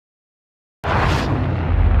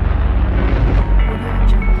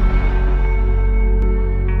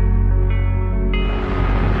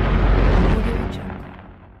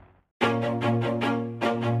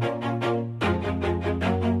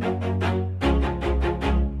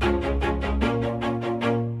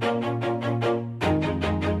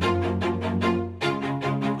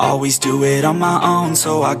Always do it on my own,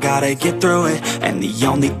 so I gotta get through it. And the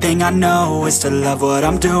only thing I know is to love what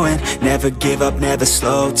I'm doing. Never give up, never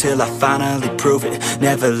slow, till I finally prove it.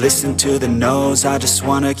 Never listen to the no's, I just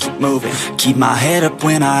wanna keep moving. Keep my head up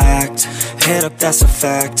when I act, head up, that's a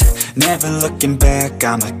fact. Never looking back,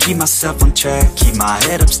 I'ma keep myself on track. Keep my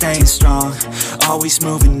head up, staying strong, always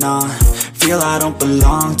moving on. Feel I don't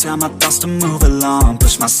belong, tell my thoughts to move along.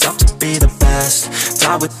 Push myself to be the best,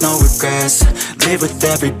 die with no regrets. Live with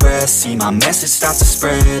every breath, see my message start to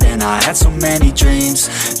spread. And I had so many dreams,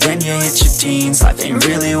 then you hit your teens. Life ain't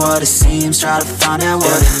really what it seems, try to find out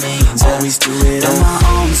what it means. Always do it on my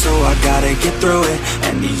own, so I gotta get through it.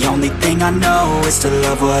 And the only thing I know is to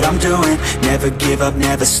love what I'm doing. Never give up,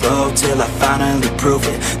 never slow, till I finally prove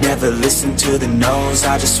it. Never listen to the no's,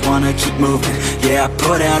 I just wanna keep moving. Yeah, I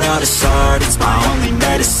put out all this art, it's my only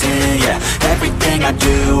medicine. Yeah, everything I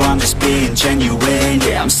do, I'm just being genuine.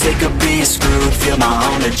 Yeah, I'm sick of being screwed, feel my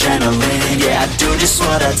own adrenaline. Yeah, I do just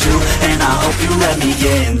what I do, and I hope you let me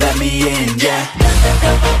in, yeah.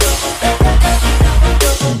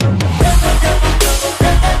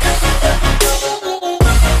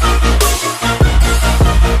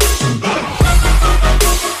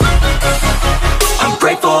 I'm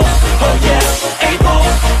grateful, oh yeah, able,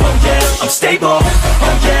 oh yeah, I'm stable,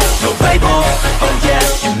 oh yeah, no label, oh yeah,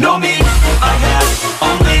 you know me, I have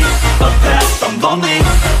only a path, I'm lonely,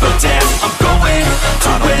 but damn, I'm going to win.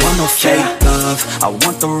 I don't want no fake love, I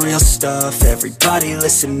want the real stuff. Everybody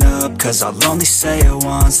listen up, cause I'll only say it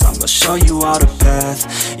once. I'm gonna show you all the path,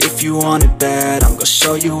 if you want it bad. I'm gonna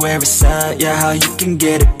show you where it's at, yeah, how you can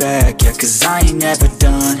get it back. Yeah, cause I ain't never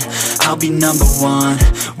done, I'll be number one.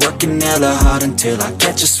 Working hella hard until I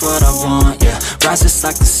get just what I want, yeah. Rises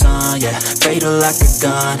like the sun, yeah, fatal like a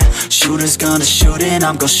gun. Shooter's gonna shoot and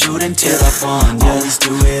I'm gonna shoot until I won, yeah. Always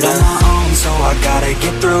do it on my own, so I gotta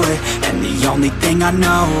get through it. And the only thing I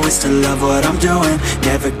know is to love what I'm doing.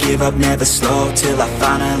 Never give up, never slow, till I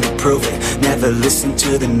finally prove it. Never listen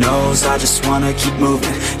to the no's, I just wanna keep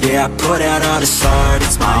moving. Yeah, I put out all this art,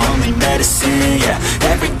 it's my only medicine. Yeah,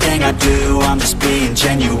 everything I do, I'm just being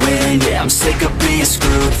genuine. Yeah, I'm sick of being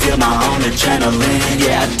screwed, feel my own adrenaline.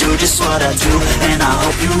 Yeah, I do just what I do, and I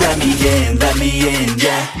hope you let me in,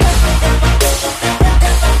 yeah.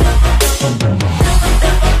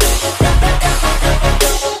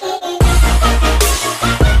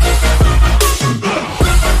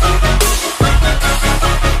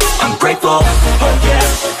 I'm grateful, oh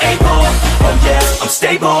yeah, able, oh yeah, I'm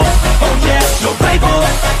stable, oh yeah, no label,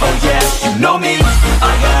 oh yeah, you know me,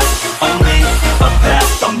 I have only a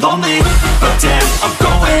path, I'm lonely, but damn, I'm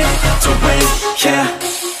going to win, yeah.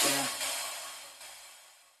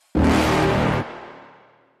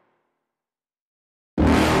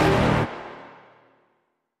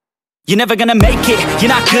 You're never gonna make it,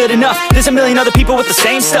 you're not good enough. There's a million other people with the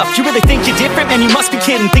same stuff. You really think you're different? Man, you must be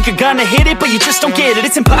kidding. Think you're gonna hit it, but you just don't get it.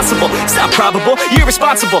 It's impossible, it's not probable, you're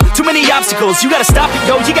irresponsible. Too many obstacles, you gotta stop it,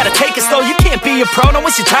 yo. You gotta take it slow, you can't be a pro. Don't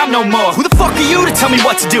waste your time no more. Who the fuck are you to tell me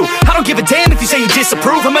what to do? I don't give a damn if you say you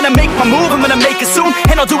disapprove. I'm gonna make my move, I'm gonna make it soon.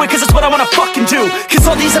 And I'll do it cause it's what I wanna fucking do. Cause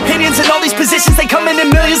all these opinions and all these positions, they come in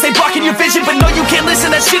millions, they blocking your vision. But no, you can't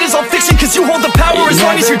listen, that shit is all fiction. Cause you hold the power as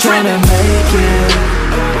long as you're driven.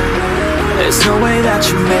 There's no way that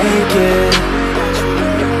you make it.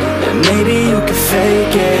 And maybe you can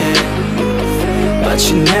fake it, but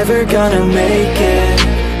you're never gonna make it.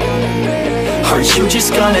 Are you just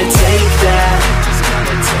gonna take that?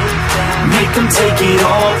 Make them take it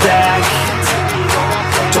all back.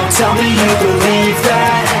 Don't tell me you believe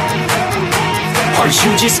that. Are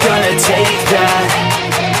you just gonna take that?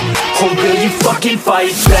 Or will you fucking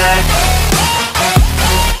fight back?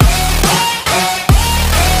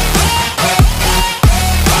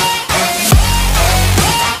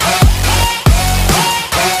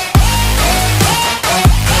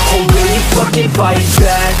 Fucking fight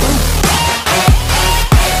back.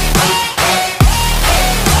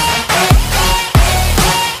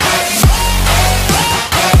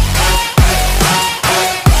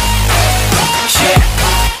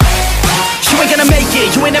 You ain't gonna make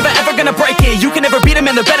it, you ain't never ever gonna break it. You can never beat them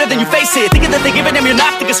and they're better than you face it. Thinking that they give a damn, you're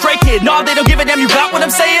not thinking straight, kid. No, they don't give a damn, you got what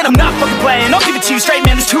I'm saying? I'm not fucking playing, I'll give it to you straight,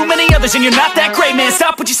 man. There's too many others and you're not that great, man.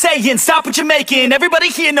 Stop what you're saying, stop what you're making.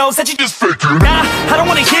 Everybody here knows that you just faking. Nah, I don't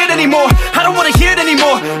wanna hear it anymore, I don't wanna hear it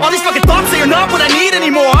anymore. All these fucking thoughts, they are not what I need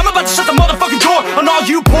anymore. I'm about to shut the motherfucking door on all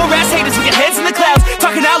you poor ass haters with your heads in the clouds,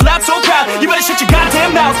 talking out loud so proud. You better shut your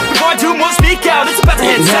goddamn mouth before I do more speak out. It's about to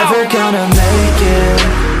head south. You're never gonna make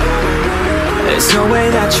it. There's no way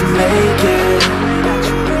that you make it.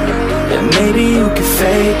 And maybe you can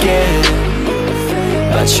fake it,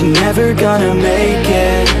 but you're never gonna make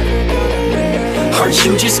it. Are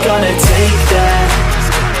you just gonna take that?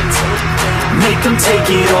 Make them take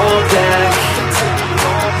it all back.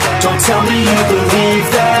 Don't tell me you believe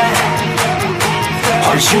that.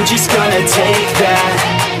 Are you just gonna take that?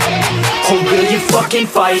 Or will you fucking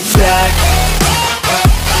fight back?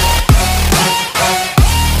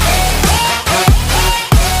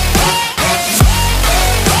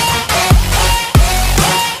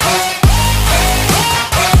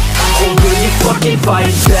 Or will you fucking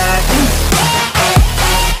fight back?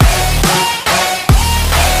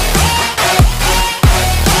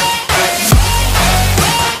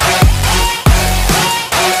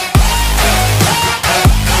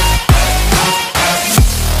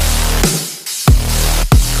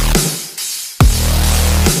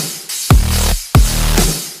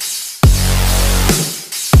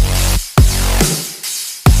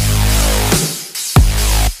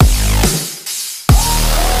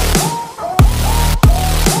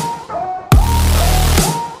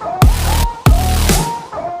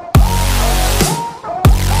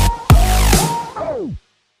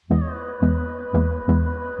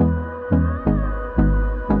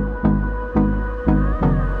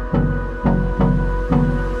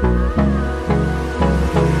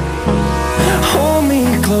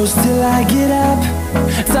 Close till I get up.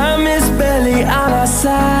 Time is barely on our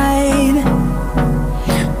side.